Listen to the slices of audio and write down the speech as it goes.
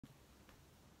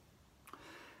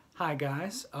Hi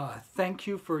guys, thank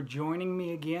you for joining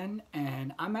me again,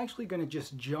 and I'm actually going to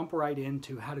just jump right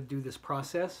into how to do this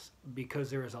process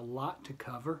because there is a lot to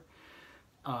cover,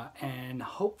 and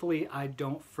hopefully I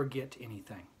don't forget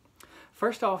anything.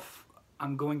 First off,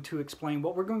 I'm going to explain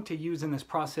what we're going to use in this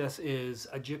process is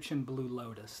Egyptian blue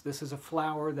lotus. This is a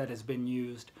flower that has been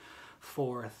used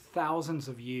for thousands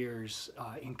of years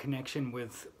in connection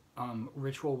with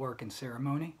ritual work and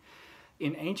ceremony.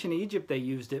 In ancient Egypt, they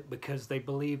used it because they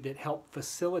believed it helped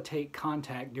facilitate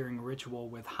contact during ritual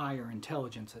with higher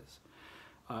intelligences.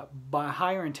 By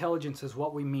higher intelligences,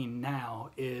 what we mean now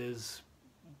is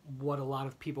what a lot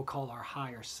of people call our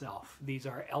higher self. These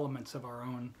are elements of our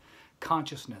own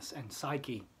consciousness and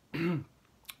psyche,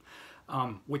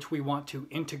 which we want to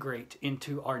integrate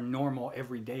into our normal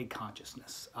everyday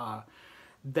consciousness.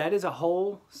 That is a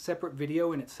whole separate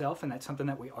video in itself, and that's something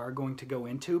that we are going to go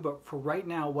into. But for right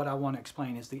now, what I want to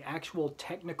explain is the actual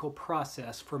technical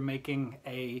process for making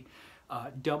a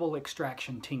double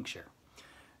extraction tincture.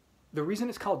 The reason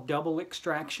it's called double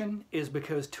extraction is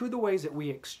because two of the ways that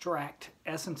we extract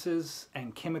essences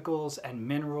and chemicals and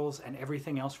minerals and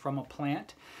everything else from a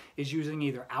plant is using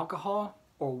either alcohol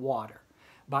or water.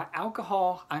 By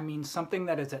alcohol, I mean something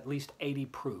that is at least 80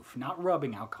 proof, not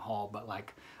rubbing alcohol, but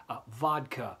like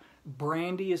vodka.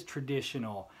 Brandy is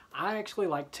traditional. I actually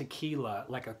like tequila,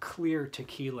 like a clear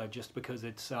tequila, just because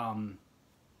it's,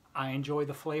 I enjoy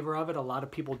the flavor of it. A lot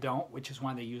of people don't, which is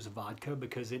why they use vodka,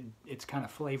 because it's kind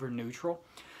of flavor neutral.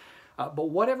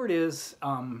 But whatever it is,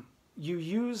 you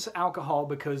use alcohol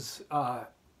because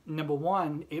number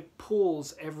one, it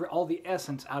pulls all the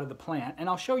essence out of the plant. And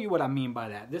I'll show you what I mean by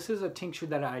that. This is a tincture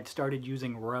that I had started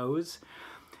using rose.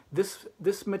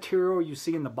 This material you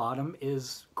see in the bottom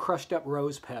is crushed up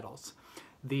rose petals.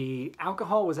 The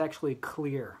alcohol was actually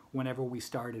clear whenever we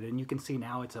started, and you can see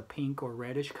now it's a pink or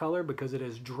reddish color because it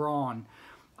has drawn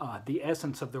the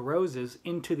essence of the roses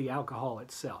into the alcohol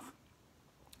itself.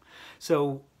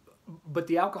 So, but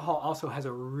the alcohol also has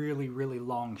a really, really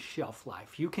long shelf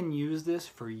life. You can use this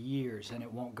for years and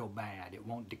it won't go bad. It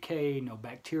won't decay, no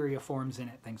bacteria forms in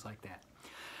it, things like that.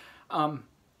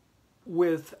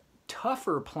 With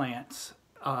tougher plants,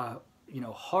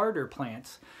 harder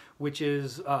plants, which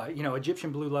is,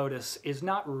 Egyptian blue lotus is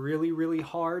not really, really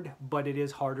hard, but it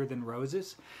is harder than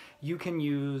roses. You can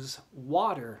use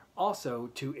water also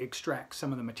to extract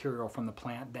some of the material from the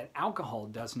plant that alcohol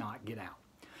does not get out.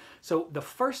 So the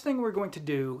first thing we're going to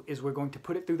do is we're going to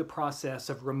put it through the process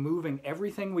of removing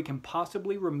everything we can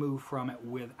possibly remove from it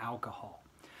with alcohol.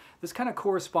 This kind of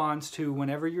corresponds to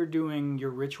whenever you're doing your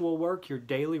ritual work, your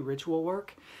daily ritual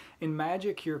work. In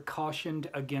magic, you're cautioned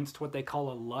against what they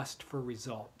call a lust for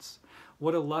results.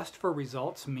 What a lust for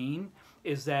results mean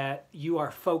is that you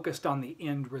are focused on the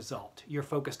end result. You're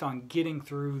focused on getting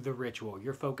through the ritual.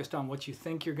 You're focused on what you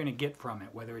think you're going to get from it,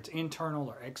 whether it's internal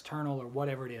or external or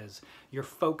whatever it is. You're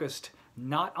focused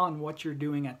not on what you're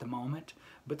doing at the moment,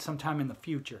 but sometime in the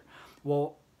future.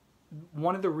 Well,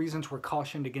 one of the reasons we're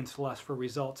cautioned against lust for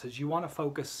results is you want to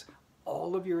focus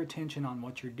all of your attention on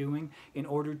what you're doing in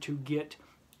order to get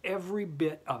every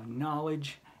bit of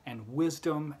knowledge and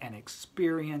wisdom and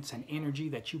experience and energy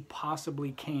that you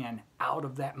possibly can out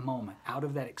of that moment, out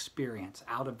of that experience,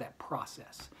 out of that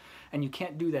process. And you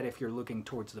can't do that if you're looking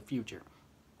towards the future.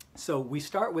 So we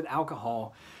start with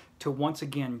alcohol to once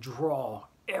again draw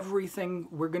everything,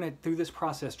 we're going to, through this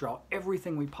process, draw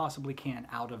everything we possibly can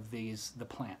out of the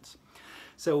plants.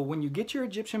 So when you get your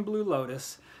Egyptian blue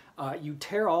lotus, you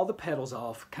tear all the petals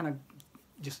off, kind of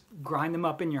just grind them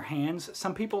up in your hands.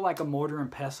 Some people like a mortar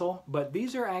and pestle, but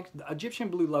these are Egyptian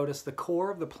blue lotus, the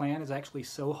core of the plant is actually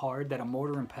so hard that a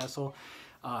mortar and pestle,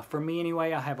 for me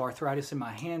anyway, I have arthritis in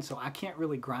my hands, so I can't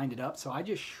really grind it up, so I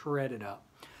just shred it up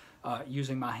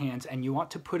using my hands, and you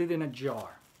want to put it in a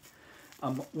jar.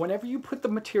 Whenever you put the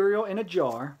material in a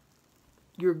jar,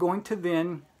 you're going to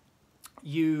then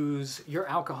use your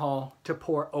alcohol to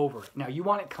pour over it. Now you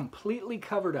want it completely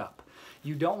covered up.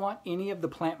 You don't want any of the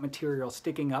plant material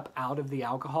sticking up out of the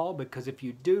alcohol, because if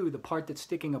you do, the part that's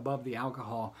sticking above the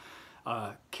alcohol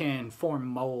can form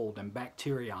mold and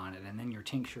bacteria on it, and then your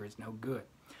tincture is no good.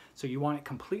 So you want it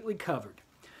completely covered.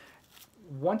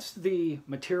 Once the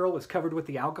material is covered with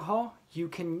the alcohol, you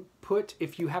can put,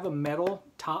 if you have a metal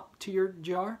top to your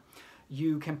jar,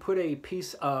 you can put a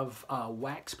piece of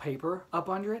wax paper up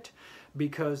under it,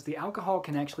 because the alcohol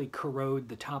can actually corrode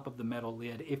the top of the metal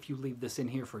lid if you leave this in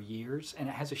here for years, and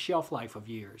it has a shelf life of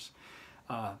years.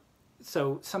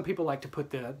 So some people like to put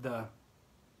the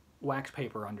wax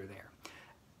paper under there.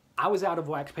 I was out of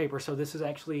wax paper, so this is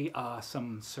actually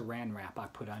some saran wrap I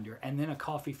put under, and then a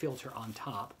coffee filter on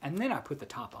top, and then I put the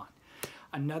top on.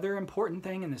 Another important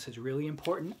thing, and this is really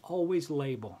important, always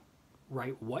label.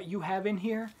 Write what you have in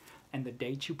here and the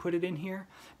date you put it in here,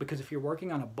 because if you're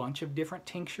working on a bunch of different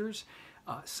tinctures,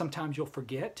 sometimes you'll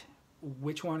forget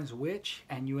which one is which,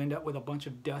 and you end up with a bunch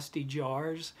of dusty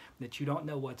jars that you don't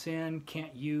know what's in,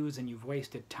 can't use, and you've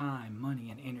wasted time, money,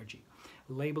 and energy.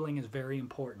 Labeling is very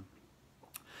important.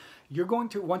 You're going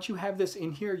to, once you have this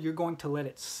in here, you're going to let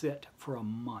it sit for a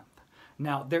month.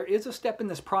 Now, there is a step in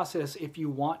this process if you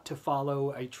want to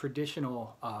follow a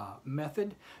traditional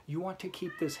method. You want to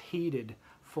keep this heated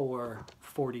for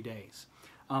 40 days.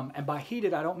 And by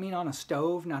heated, I don't mean on a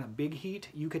stove, not a big heat.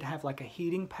 You could have like a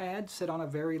heating pad, sit on a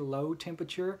very low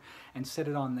temperature and set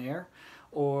it on there.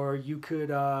 Or you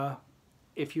could,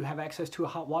 if you have access to a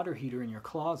hot water heater in your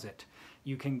closet,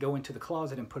 you can go into the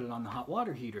closet and put it on the hot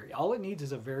water heater. All it needs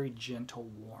is a very gentle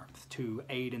warmth to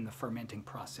aid in the fermenting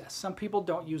process. Some people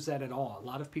don't use that at all. A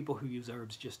lot of people who use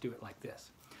herbs just do it like this.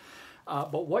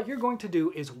 But what you're going to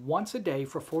do is once a day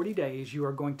for 40 days, you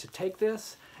are going to take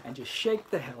this and just shake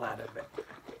the hell out of it.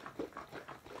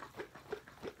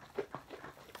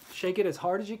 Shake it as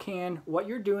hard as you can. What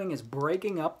you're doing is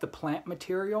breaking up the plant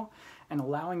material and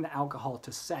allowing the alcohol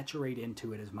to saturate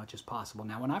into it as much as possible.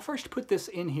 Now, when I first put this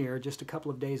in here just a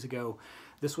couple of days ago,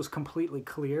 this was completely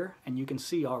clear, and you can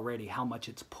see already how much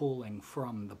it's pulling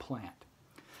from the plant.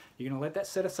 You're gonna let that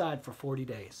set aside for 40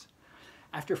 days.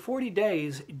 After 40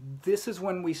 days, this is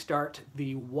when we start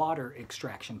the water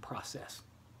extraction process.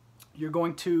 You're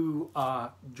going to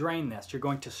drain this. You're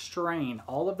going to strain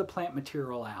all of the plant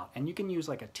material out. And you can use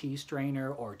like a tea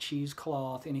strainer or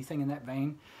cheesecloth, anything in that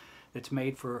vein that's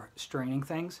made for straining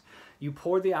things. You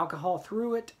pour the alcohol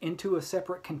through it into a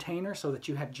separate container so that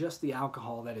you have just the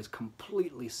alcohol that is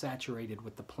completely saturated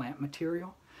with the plant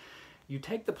material. You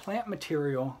take the plant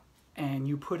material and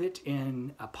you put it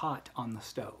in a pot on the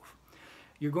stove.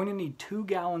 You're going to need 2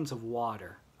 gallons of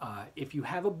water. If you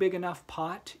have a big enough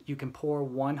pot, you can pour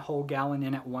 1 whole gallon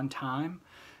in at one time.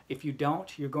 If you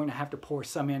don't, you're going to have to pour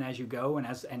some in as you go,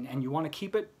 and you want to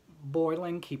keep it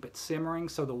boiling, keep it simmering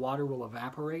so the water will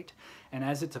evaporate. And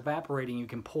as it's evaporating, you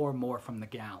can pour more from the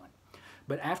gallon.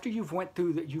 But after you've went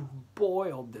through that, you've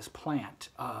boiled this plant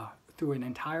through an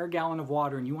entire gallon of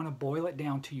water, and you want to boil it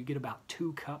down till you get about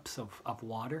 2 cups of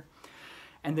water.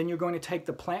 And then you're going to take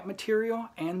the plant material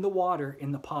and the water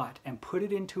in the pot and put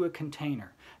it into a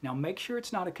container. Now make sure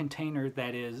it's not a container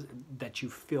that you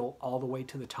fill all the way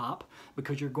to the top,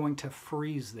 because you're going to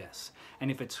freeze this.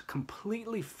 And if it's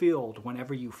completely filled,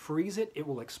 whenever you freeze it, it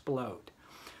will explode.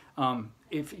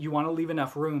 If you want to leave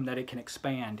enough room that it can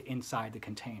expand inside the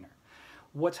container.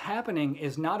 What's happening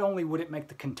is not only would it make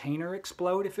the container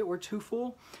explode if it were too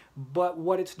full, but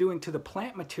what it's doing to the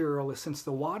plant material is, since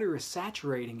the water is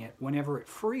saturating it, whenever it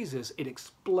freezes, it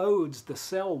explodes the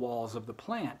cell walls of the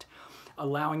plant,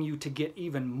 allowing you to get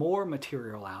even more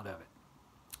material out of it.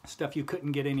 Stuff you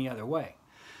couldn't get any other way.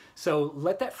 So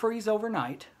let that freeze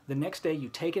overnight. The next day you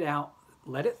take it out,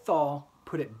 let it thaw,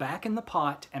 put it back in the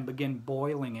pot, and begin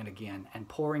boiling it again and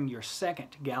pouring your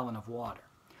 2nd gallon of water.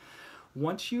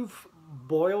 Once you've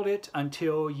boiled it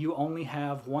until you only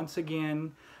have, once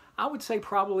again, I would say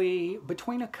probably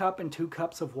between 1 cup and 2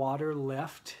 cups of water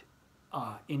left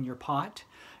in your pot,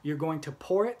 you're going to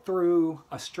pour it through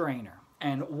a strainer.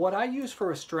 And what I use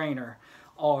for a strainer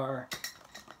are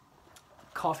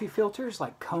coffee filters,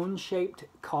 like cone-shaped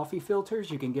coffee filters.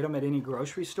 You can get them at any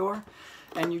grocery store.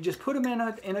 And you just put them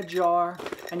in a jar,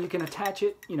 and you can attach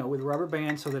it, you know, with rubber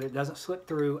bands so that it doesn't slip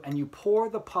through. And you pour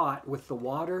the pot with the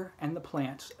water and the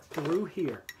plants through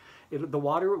here. The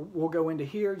water will go into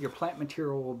here. Your plant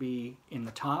material will be in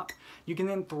the top. You can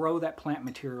then throw that plant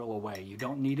material away. You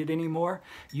don't need it anymore.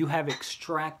 You have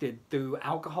extracted through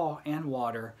alcohol and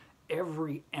water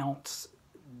every ounce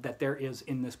that there is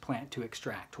in this plant to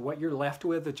extract. What you're left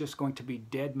with is just going to be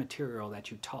dead material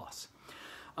that you toss.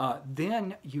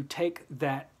 Then you take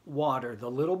that water,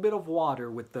 the little bit of water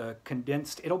with the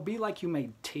condensed, it'll be like you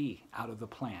made tea out of the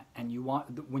plant. And you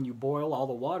want, when you boil all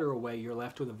the water away, you're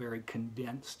left with a very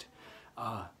condensed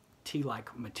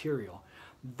tea-like material.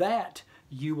 That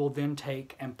you will then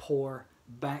take and pour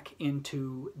back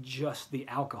into just the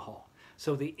alcohol.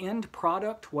 So the end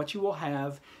product, what you will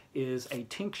have is a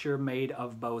tincture made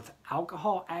of both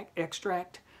alcohol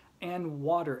extract and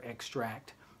water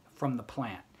extract from the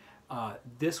plant.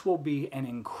 This will be an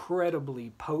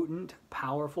incredibly potent,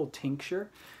 powerful tincture.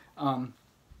 And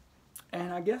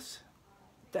I guess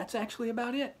that's actually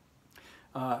about it.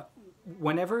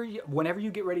 Whenever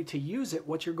you get ready to use it,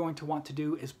 what you're going to want to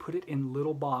do is put it in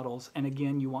little bottles. And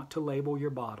again, you want to label your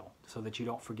bottle so that you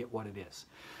don't forget what it is.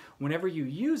 Whenever you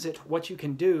use it, what you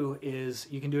can do is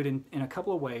you can do it in a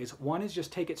couple of ways. One is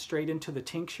just take it straight into the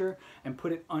tincture and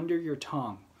put it under your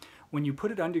tongue. When you put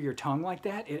it under your tongue like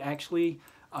that, it actually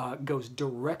goes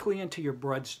directly into your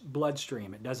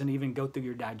bloodstream. It doesn't even go through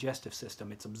your digestive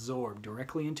system. It's absorbed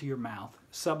directly into your mouth.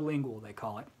 Sublingual, they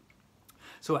call it.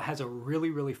 So it has a really,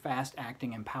 really fast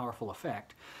acting and powerful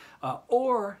effect.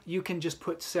 Or you can just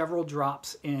put several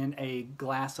drops in a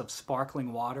glass of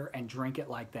sparkling water and drink it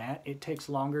like that. It takes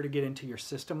longer to get into your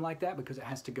system like that because it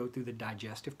has to go through the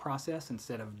digestive process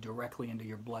instead of directly into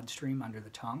your bloodstream under the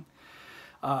tongue.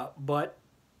 But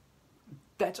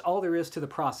that's all there is to the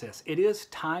process. It is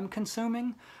time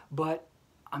consuming, but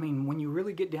I mean, when you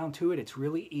really get down to it, it's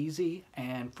really easy.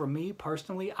 And for me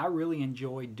personally, I really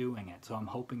enjoy doing it. So I'm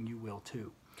hoping you will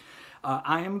too.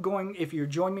 If you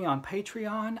join me on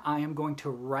Patreon, I am going to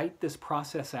write this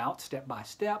process out step by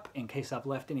step in case I've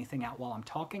left anything out while I'm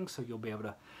talking, so you'll be able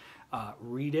to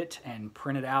read it and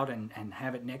print it out and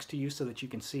have it next to you so that you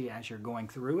can see as you're going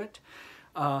through it.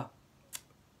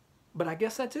 But I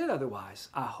guess that's it otherwise.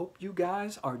 I hope you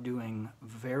guys are doing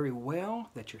very well,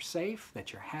 that you're safe,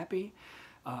 that you're happy,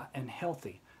 and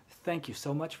healthy. Thank you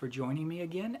so much for joining me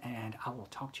again, and I will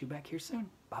talk to you back here soon.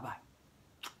 Bye-bye.